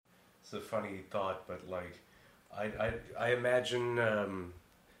It's a funny thought, but like, I imagine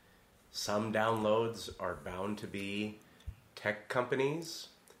some downloads are bound to be tech companies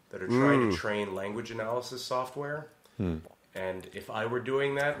that are trying to train language analysis software. And if I were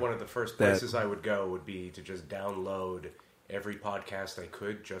doing that, one of the first places I would go would be to just download every podcast I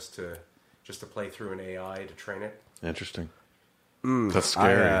could just to play through an AI to train it. Interesting. That's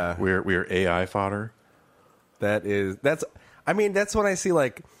scary. We're AI fodder. That's when I see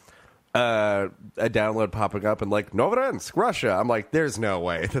like a download popping up and like Novodensk, Russia. I'm like, there's no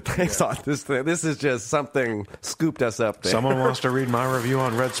way that they saw this thing. This is just something scooped us up there. Someone wants to read my review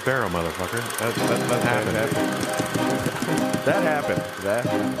on Red Sparrow, motherfucker. That happened. That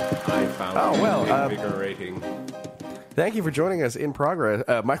happened. I found invigorating. Thank you for joining us in progress.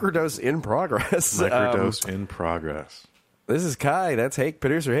 Microdose in progress. Microdose in progress. This is Kai. That's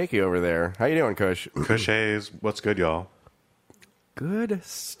producer Hakey over there. How you doing, Kush? Kush Hayes. What's good, y'all? Good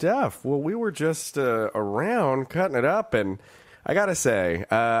stuff. Well, we were just around cutting it up, and I gotta say,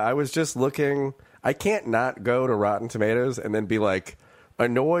 I was just looking. I can't not go to Rotten Tomatoes and then be like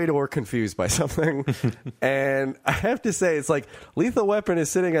annoyed or confused by something. And I have to say, it's like Lethal Weapon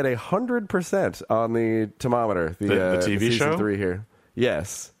is sitting at 100% on the thermometer. The TV show? Season 3 here.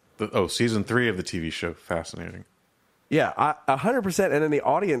 Yes. Season 3 of the TV show. Fascinating. Yeah, 100%, and then the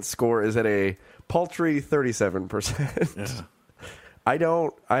audience score is at a paltry 37%. Yeah. I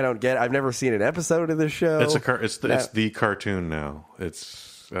don't get it. I've never seen an episode of this show. It's the cartoon now.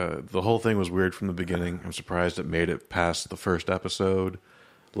 It's the whole thing was weird from the beginning. I'm surprised it made it past the first episode,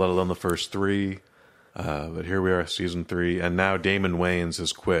 let alone the first 3. But here we are, season 3, and now Damon Wayans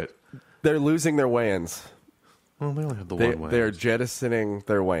has quit. They're losing their Wayans. Well, they only have the one Wayans. They're jettisoning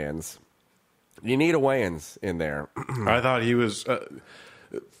their Wayans. You need a Wayans in there. I thought he was...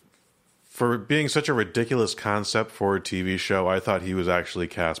 for being such a ridiculous concept for a TV show, I thought he was actually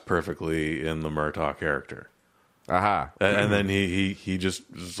cast perfectly in the Murtaugh character. Aha. And then he just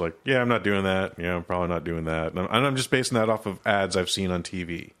was like, yeah, I'm not doing that. Yeah, I'm probably not doing that. And I'm just basing that off of ads I've seen on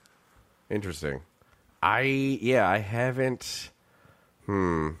TV. Interesting. I haven't...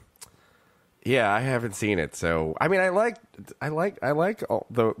 Yeah, I haven't seen it. So, I mean, I like all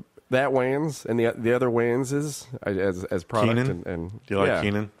that Wayans and the other Wayanses as product. Keenan? And Do you like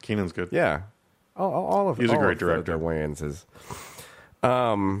Keenan? Keenan's good. Yeah. All of He's a great director. The Wayanses.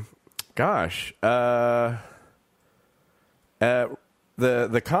 Gosh.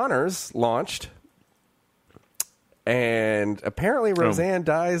 The Connors launched, and apparently Roseanne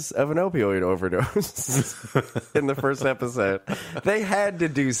dies of an opioid overdose in the first episode. They had to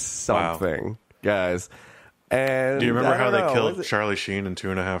do something, guys. And do you remember how they killed Charlie Sheen in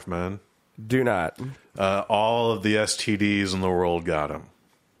 2.5 Men? Do not. All of the STDs in the world got him.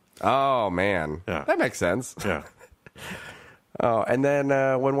 Oh, man. Yeah. That makes sense. Yeah. Oh, and then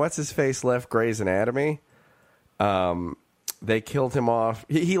when What's-His-Face left Grey's Anatomy, they killed him off.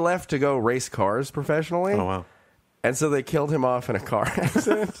 He left to go race cars professionally. Oh, wow. And so they killed him off in a car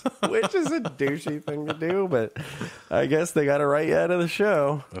accident, which is a douchey thing to do, but I guess they got to write you out of the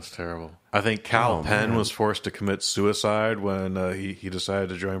show. That's terrible. I think Cal Penn was forced to commit suicide when he decided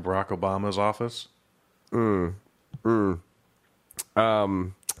to join Barack Obama's office.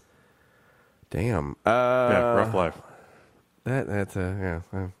 Damn. Yeah, rough life. That's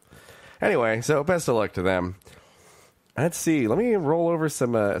Anyway, so best of luck to them. Let's see. Let me roll over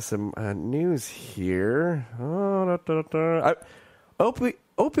some news here. Opioid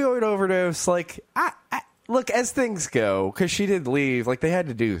overdose. Like, look, as things go, because she did leave. Like, they had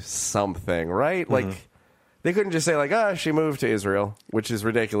to do something, right? Mm-hmm. Like, they couldn't just say like, she moved to Israel, which is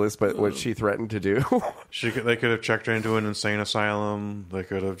ridiculous. But what she threatened to do, they could have checked her into an insane asylum. They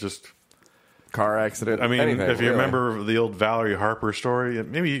could have just car accident. I mean, anything, if you really. remember the old Valerie Harper story,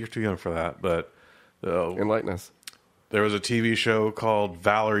 maybe you're too young for that, but enlighten us. There was a TV show called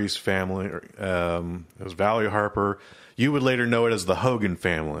Valerie's Family. It was Valerie Harper. You would later know it as the Hogan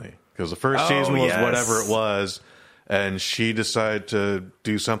Family, because the first season was whatever it was, and she decided to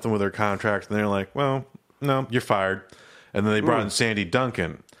do something with her contract, and they're like, well, no, you're fired. And then they brought in Sandy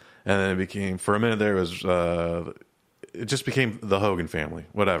Duncan, and then it became, for a minute there, it just became the Hogan Family,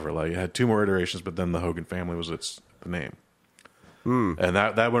 whatever. Like, it had 2 more iterations, but then the Hogan Family was the name. And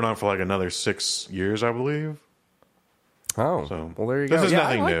that went on for like another 6 years, I believe. Oh, so, well, there you go. This is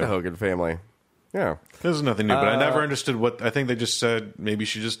nothing I like new. The Hogan Family. Yeah. This is nothing new, but I never understood what... I think they just said maybe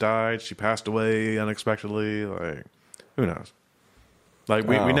she just died. She passed away unexpectedly. Like, who knows? Like,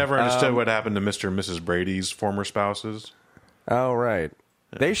 we never understood what happened to Mr. and Mrs. Brady's former spouses. Oh, right.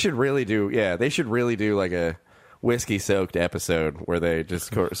 Yeah. They should really do like whiskey-soaked episode where they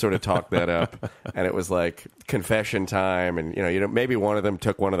just sort of talked that up, and it was like confession time, and maybe one of them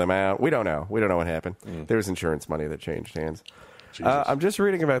took one of them out. We don't know. We don't know what happened. There was insurance money that changed hands. I'm just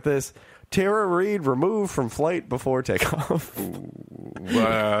reading about this. Tara Reid removed from flight before takeoff.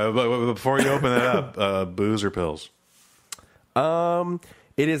 But before you open that up, booze or pills?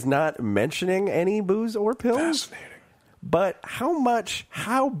 It is not mentioning any booze or pills. Fascinating. But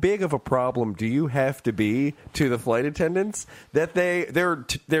how big of a problem do you have to be to the flight attendants that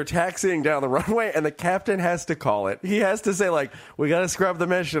they're taxiing down the runway and the captain has to call it? He has to say, like, we got to scrub the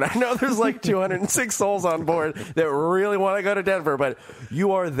mission. I know there's like 206 souls on board that really want to go to Denver, but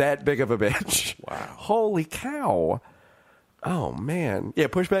you are that big of a bitch. Wow. Holy cow. Oh, man. Yeah,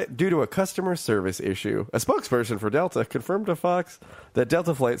 pushback due to a customer service issue. A spokesperson for Delta confirmed to Fox that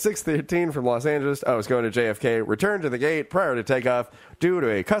Delta Flight 613 from Los Angeles, was going to JFK, returned to the gate prior to takeoff due to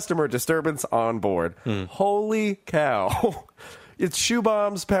a customer disturbance on board. Holy cow. It's shoe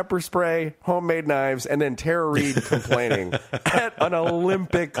bombs, pepper spray, homemade knives, and then Tara Reid complaining at an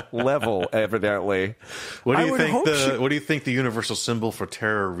Olympic level, evidently. What do you think the universal symbol for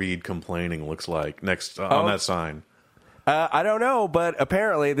Tara Reid complaining looks like next on that sign? I don't know, but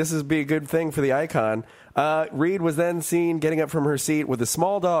apparently this would be a good thing for the icon. Reid was then seen getting up from her seat with a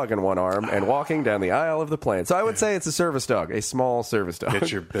small dog in one arm and walking down the aisle of the plane. So I would say it's a service dog, a small service dog.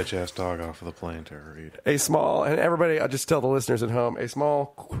 Get your bitch-ass dog off of the plane, Tara Reid. A small, and everybody, I'll just tell the listeners at home, a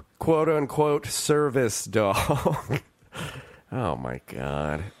small, quote-unquote, service dog. Oh, my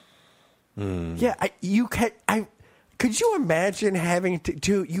God. Yeah, could you imagine having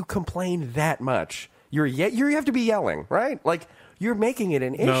to you complain that much? You have to be yelling, right? Like, you're making it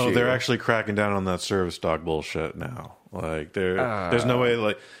an issue. No, they're actually cracking down on that service dog bullshit now. Like, there's no way.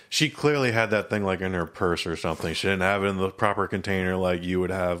 Like, she clearly had that thing like in her purse or something. She didn't have it in the proper container like you would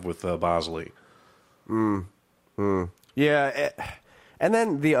have with Bosley. Yeah, and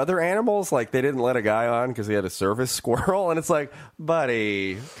then the other animals, like, they didn't let a guy on because he had a service squirrel, and it's like,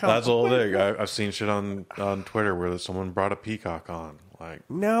 buddy, that's the whole thing. I've seen shit on Twitter where someone brought a peacock on. Like,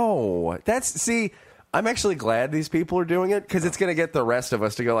 no, I'm actually glad these people are doing it because it's going to get the rest of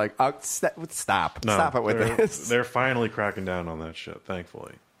us to go like, oh, stop it with this. They're finally cracking down on that shit,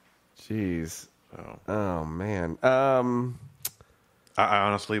 thankfully. Jeez. Oh man. I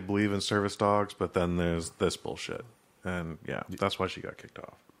honestly believe in service dogs, but then there's this bullshit, and yeah, that's why she got kicked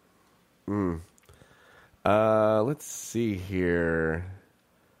off. Let's see here.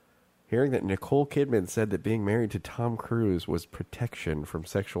 Hearing that Nicole Kidman said that being married to Tom Cruise was protection from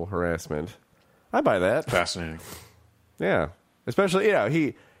sexual harassment. I buy that. Fascinating. Yeah. Especially,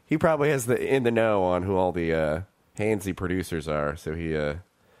 he probably has in the know on who all the handsy producers are, so he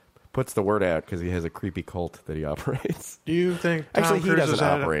puts the word out because he has a creepy cult that he operates. Do you think Tom Actually, Cruise he doesn't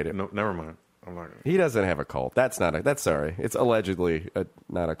operate it. No, never mind. I'm not gonna. He doesn't have a cult. That's sorry. It's allegedly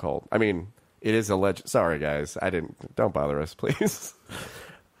not a cult. I mean, it is alleged. Sorry, guys. Don't bother us, please.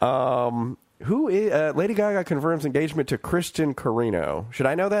 Lady Gaga confirms engagement to Christian Carino. Should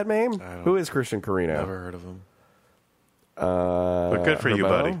I know that name? Who is Christian Carino? Never heard of him. But good for you,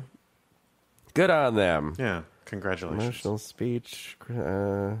 buddy. Good on them. Yeah, congratulations. Emotional speech.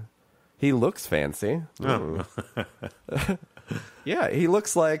 He looks fancy. Oh. Yeah,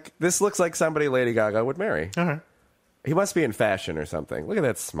 this looks like somebody Lady Gaga would marry. All right. He must be in fashion or something. Look at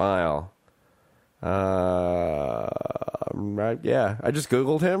that smile. Right, yeah, I just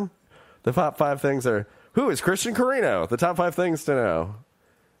Googled him. The top 5 things are, who is Christian Carino? The top 5 things to know.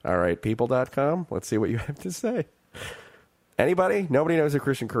 All right, people.com. Let's see what you have to say. Anybody? Nobody knows who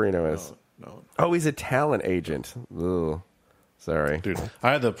Christian Carino is. No. Oh, he's a talent agent. Ugh. Sorry. Dude,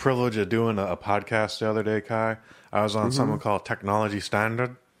 I had the privilege of doing a podcast the other day, Kai. I was on something called Technology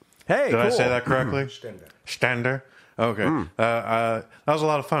Standard. Hey, Did I say that correctly? Standard. Okay. That was a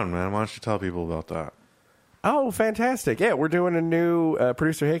lot of fun, man. Why don't you tell people about that? Oh, fantastic. Yeah, we're doing a new,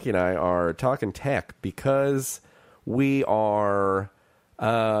 producer Hickey and I are talking tech because we are,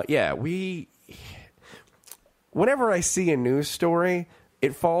 whenever I see a news story,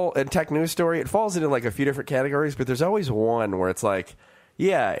 a tech news story, it falls into like a few different categories, but there's always one where it's like,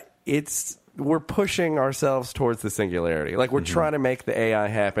 we're pushing ourselves towards the singularity. Like we're trying to make the AI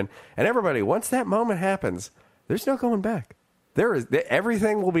happen. And everybody, once that moment happens, there's no going back.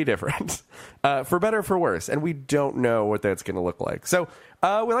 Everything will be different, for better or for worse, and we don't know what that's going to look like. So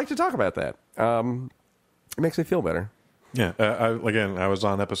we like to talk about that. It makes me feel better. Yeah. I was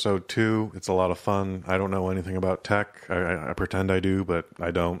on episode 2. It's a lot of fun. I don't know anything about tech. I pretend I do, but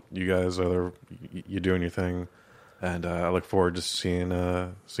I don't. You guys you're doing your thing, and I look forward to seeing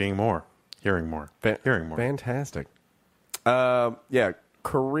more, hearing more. Fantastic. Yeah.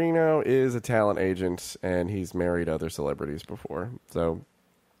 Carino is a talent agent, and he's married other celebrities before. So,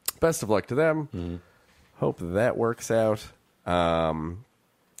 best of luck to them. Mm-hmm. Hope that works out.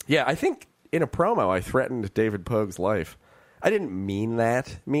 Yeah, I think in a promo I threatened David Pogue's life. I didn't mean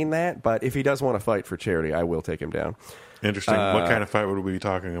that, but if he does want to fight for charity, I will take him down. Interesting. What kind of fight would we be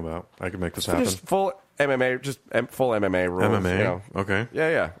talking about? I could make this happen. Just full MMA, full MMA rules. MMA? You know. Okay.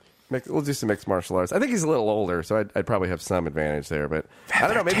 Yeah. We'll do some mixed martial arts. I think he's a little older, so I'd probably have some advantage there. But I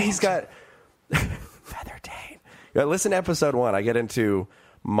don't know. Maybe he's got Feather Taint. Yeah, listen to episode 1. I get into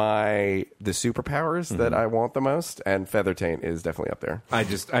the superpowers that I want the most, and Feather Taint is definitely up there. I'm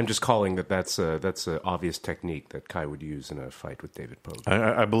just calling that's an obvious technique that Kai would use in a fight with David Pogue.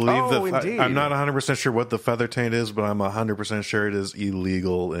 I believe indeed. I'm not 100% sure what the feather taint is, but I'm 100% sure it is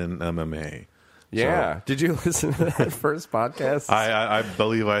illegal in MMA. Yeah. So, did you listen to that first podcast? I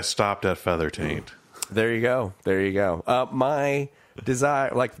believe I stopped at feather taint. There you go. My desire,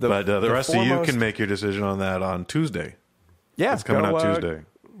 like the rest of you can make your decision on that on Tuesday. Yeah, it's coming out Tuesday.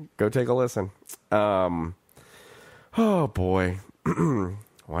 Go take a listen. Oh boy.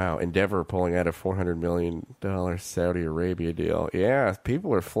 Wow, Endeavor pulling out a $400 million Saudi Arabia deal. Yeah,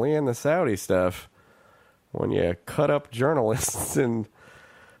 people are fleeing the Saudi stuff when you cut up journalists and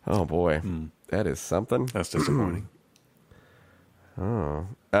oh boy, that is something. That's disappointing.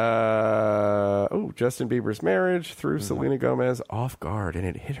 Justin Bieber's marriage threw Selena Gomez off guard, and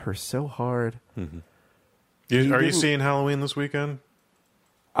it hit her so hard. Are you seeing Halloween this weekend?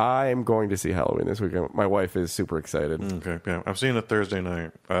 I am going to see Halloween this weekend. My wife is super excited. Okay, yeah. I'm seeing it Thursday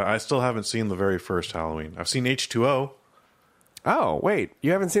night. I still haven't seen the very first Halloween. I've seen H2O. Oh, wait.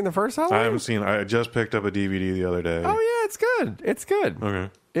 You haven't seen the first Halloween? I haven't seen. I just picked up a DVD the other day. Oh, yeah, it's good. It's good. Okay.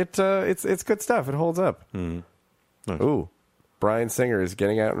 It's good stuff. It holds up. Nice. Ooh. Bryan Singer is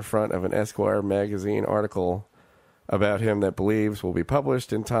getting out in front of an Esquire magazine article about him that believes will be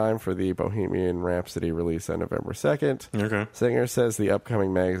published in time for the Bohemian Rhapsody release on November 2nd. Okay. Singer says the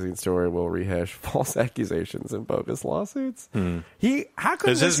upcoming magazine story will rehash false accusations and bogus lawsuits.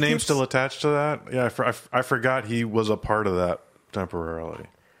 Is his name still attached to that? Yeah, I forgot he was a part of that temporarily.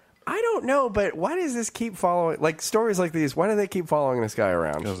 I don't know, but why does this keep following? Like, stories like these, why do they keep following this guy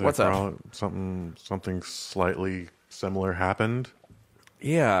around? What's up? Something slightly similar happened?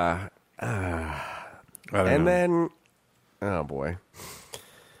 Yeah. I don't know. Then... Oh, boy.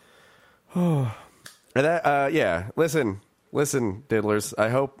 And that, yeah. Listen, diddlers. I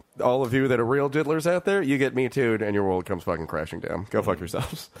hope all of you that are real diddlers out there, you get Me Too'd and your world comes fucking crashing down. Go fuck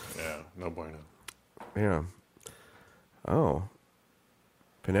yourselves. Yeah, no bueno. Yeah. Oh.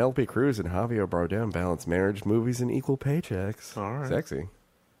 Penelope Cruz and Javier Bardem balance marriage, movies, and equal paychecks. All right. Sexy.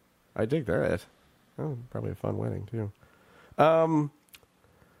 I dig that. Oh, probably a fun wedding, too.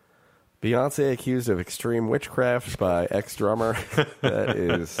 Beyonce accused of extreme witchcraft by ex-drummer. That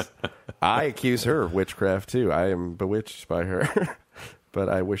is... I accuse her of witchcraft, too. I am bewitched by her. But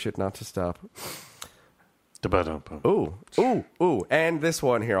I wish it not to stop. Ooh. And this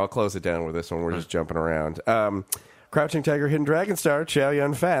one here, I'll close it down with this one. We're just jumping around. Crouching Tiger, Hidden Dragon star, Chow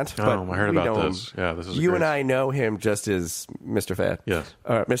Yun Fat. Oh, I heard about this. Yeah, this is You great. and I know him just as Mr. Fat. Yes.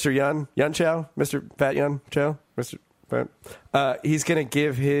 Mr. Yun Chow? Mr. Fat Yun Chow? Mr. Fat? He's going to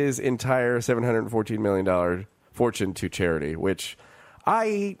give his entire $714 million fortune to charity, which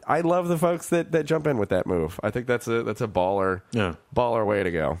I love the folks that jump in with that move. I think that's a baller way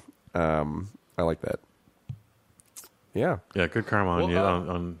to go. I like that. Yeah. Yeah, good karma on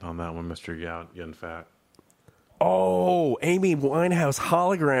that one, Mr. Yun Fat. Oh, Amy Winehouse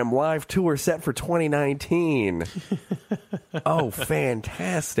hologram live tour set for 2019. Oh,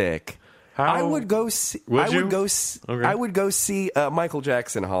 fantastic! I would go see. I would go see a Michael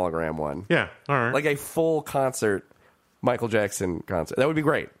Jackson hologram one. Yeah, all right. Like a full concert Michael Jackson concert. That would be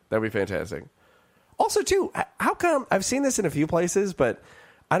great. That would be fantastic. Also, too, how come I've seen this in a few places, but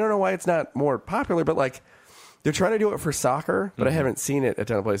I don't know why it's not more popular. But like, they're trying to do it for soccer, but I haven't seen it a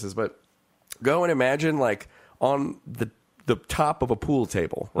ton of places. But go and imagine like on the top of a pool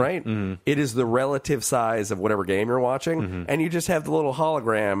table, right? It is the relative size of whatever game you're watching, and you just have the little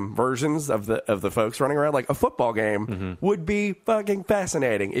hologram versions of the folks running around. Like a football game would be fucking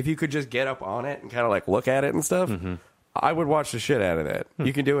fascinating if you could just get up on it and kind of like look at it and stuff. I would watch the shit out of that.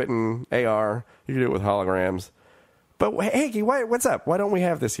 You can do it in AR. You can do it with holograms. But hey, what's up? Why don't we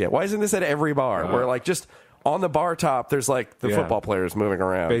have this yet? Why isn't this at every bar? Where like just on the bar top, there's like the football players moving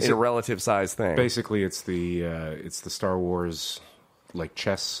around in a relative size thing. Basically, it's the Star Wars like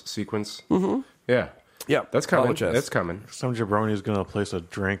chess sequence. Yeah, that's coming. That's coming. Some jabroni's going to place a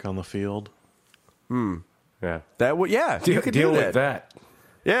drink on the field. Yeah, that would. Yeah, you could deal do with that.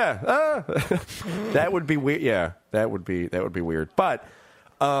 Yeah, that would be weird. Yeah, that would be weird. But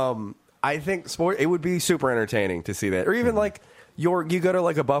I think it would be super entertaining to see that. Or even like you go to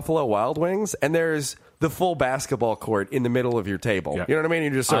like a Buffalo Wild Wings and there's the full basketball court in the middle of your table. Yeah. You know what I mean?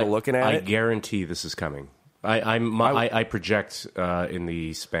 You're just sort of looking at it. I guarantee this is coming. I project in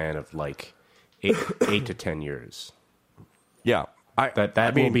the span of like 8 to 10 years. Yeah.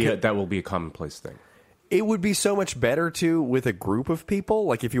 That will be a commonplace thing. It would be so much better too with a group of people,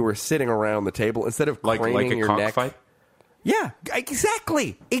 like if you were sitting around the table instead of craning your neck. Cockfight? Yeah,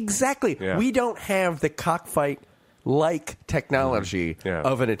 exactly. Yeah. We don't have the cockfight like technology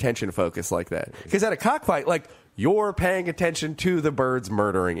of an attention focus like that. Because at a cockfight, like you're paying attention to the birds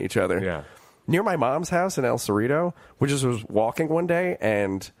murdering each other. Yeah. Near my mom's house in El Cerrito, we just was walking one day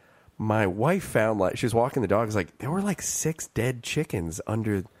and my wife found like she was walking the dogs like there were like 6 dead chickens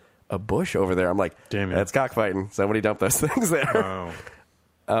under a bush over there. I'm like, damn it. That's cockfighting. Somebody dumped those things there.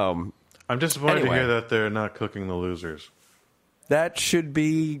 Wow. I'm disappointed Anyway. to hear that they're not cooking the losers. That should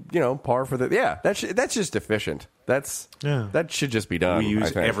be, par for the. Yeah, that's just efficient. That should just be done. We I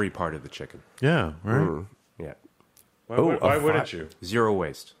use think. every part of the chicken. Yeah, right. Yeah. Why wouldn't you? 0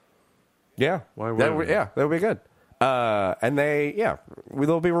 waste. Yeah, Why that wouldn't that would be good. And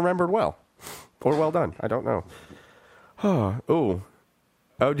they'll be remembered well, or well done. I don't know.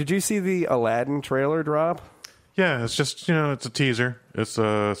 Oh, did you see the Aladdin trailer drop? Yeah, it's just, it's a teaser. It's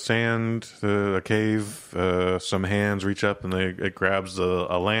a sand, a cave, some hands reach up and it grabs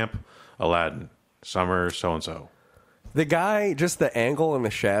a lamp. Aladdin, summer, so-and-so. The guy, just the angle and the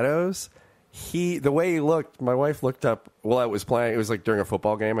shadows, the way he looked, my wife looked up while I was playing. It was like during a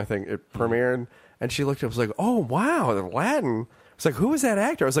football game, I think it premiered. And she looked up, was like, oh, wow, Aladdin. It's like, who is that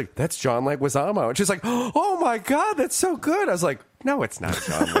actor? I was like, that's John Leguizamo. And she's like, oh, my God, that's so good. I was like, no, it's not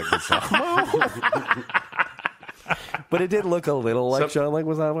John Leguizamo. But it did look a little like John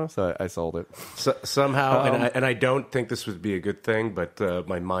Leguizamo, so I sold it. Somehow, and I don't think this would be a good thing, but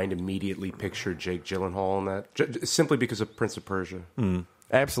my mind immediately pictured Jake Gyllenhaal in that, simply because of Prince of Persia.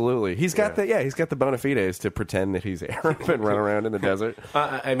 Absolutely, he's got the bona fides to pretend that he's Arab and run around in the desert.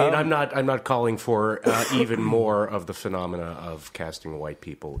 I'm not calling for even more of the phenomena of casting white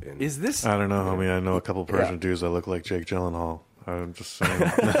people in. Is this? I don't know, homie. I know a couple Persian dudes that look like Jake Gyllenhaal. I'm just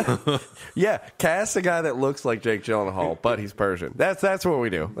saying. Yeah, cast a guy that looks like Jake Gyllenhaal, but he's Persian. That's what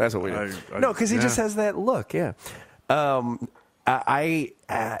we do. That's what we do. No, because he just has that look. Yeah. I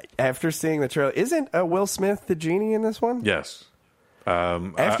after seeing the trailer, isn't Will Smith the genie in this one? Yes.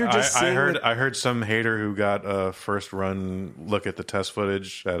 After I heard some hater who got a first run look at the test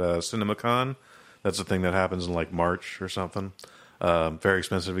footage at CinemaCon. That's a thing that happens in like March or something. Very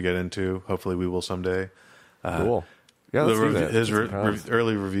expensive to get into. Hopefully, we will someday. Cool. Yeah, let's do that. His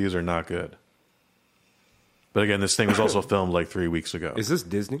early reviews are not good. But again, this thing was also filmed like 3 weeks ago. Is this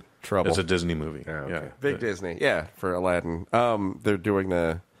Disney? Trouble. It's a Disney movie. Oh, okay. Yeah, Big Disney. Yeah, for Aladdin. They're doing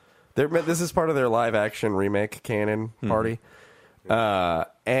this is part of their live action remake canon party.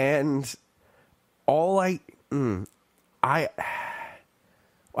 And all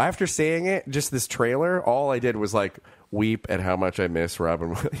after seeing it, just this trailer, all I did was like weep at how much I miss Robin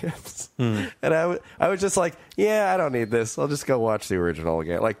Williams. And I was just like, yeah, I don't need this. I'll just go watch the original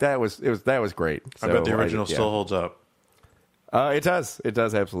again. Like that was great. I bet the original still holds up. It does. It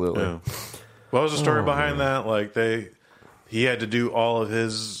does absolutely. Yeah. What was the story behind that? Like he had to do all of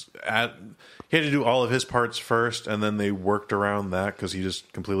his parts first, and then they worked around that because he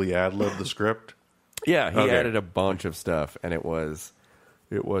just completely ad-libbed the script. Yeah, he added a bunch of stuff, and it worked.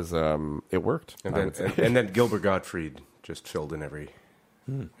 And then Gilbert Gottfried just filled in every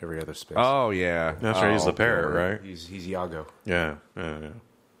other space. Oh yeah, That's right. He's the parrot, right? He's Iago. Yeah.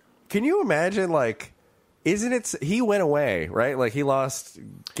 Can you imagine? Like, isn't it? He went away, right? Like he lost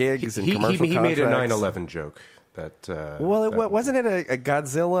gigs and commercial he contracts. made a 9/11 joke. Wasn't it a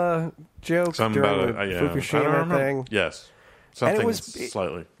Godzilla joke Something during about the I don't Fukushima remember. thing? Yes. Something And it was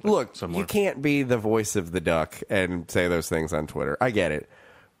slightly Look, similar. you can't be the voice of the duck and say those things on Twitter. I get it.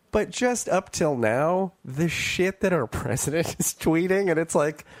 But just up till now, the shit that our president is tweeting, and it's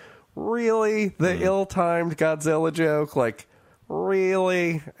like, really? The ill-timed Godzilla joke? Like,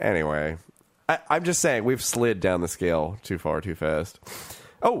 really? Anyway, I'm just saying, we've slid down the scale too far, too fast.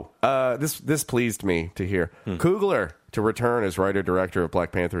 Oh, this pleased me to hear. Coogler to return as writer-director of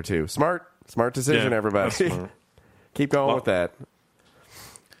Black Panther 2. Smart decision, everybody. that's smart. Keep going with that.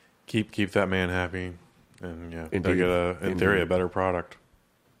 Keep that man happy, and yeah, Indeed. they'll get in theory a better product.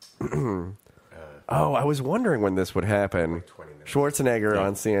 I was wondering when this would happen. Schwarzenegger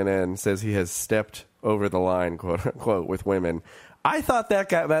on CNN says he has stepped over the line, quote unquote, with women. I thought that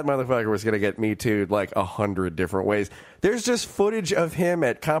motherfucker was going to get Me Too'd like 100 different ways. There's just footage of him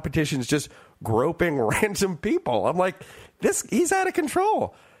at competitions just groping random people. I'm like, he's out of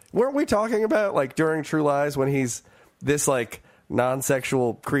control. Weren't we talking about, like, during True Lies when he's this, like,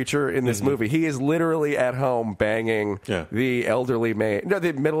 non-sexual creature in this movie? He is literally at home banging the elderly maid,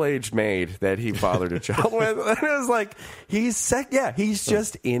 the middle-aged maid that he fathered a child with. And it was like, he's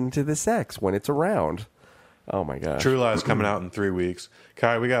just into the sex when it's around. Oh, my gosh. True Lies coming out in 3 weeks.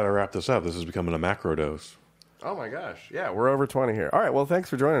 Kai, we got to wrap this up. This is becoming a macro dose. Oh, my gosh. Yeah, we're over 20 here. All right, well, thanks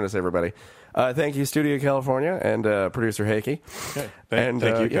for joining us, everybody. Thank you, Studio California, and producer Heike. Okay. Thank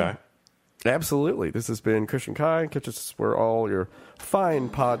you, Kai. Absolutely. This has been Christian Kai. Catch us where all your fine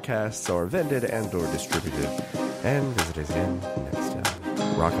podcasts are vended and or distributed. And visit us again next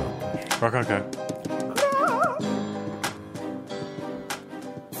time. Rock on. Rock on, Kai.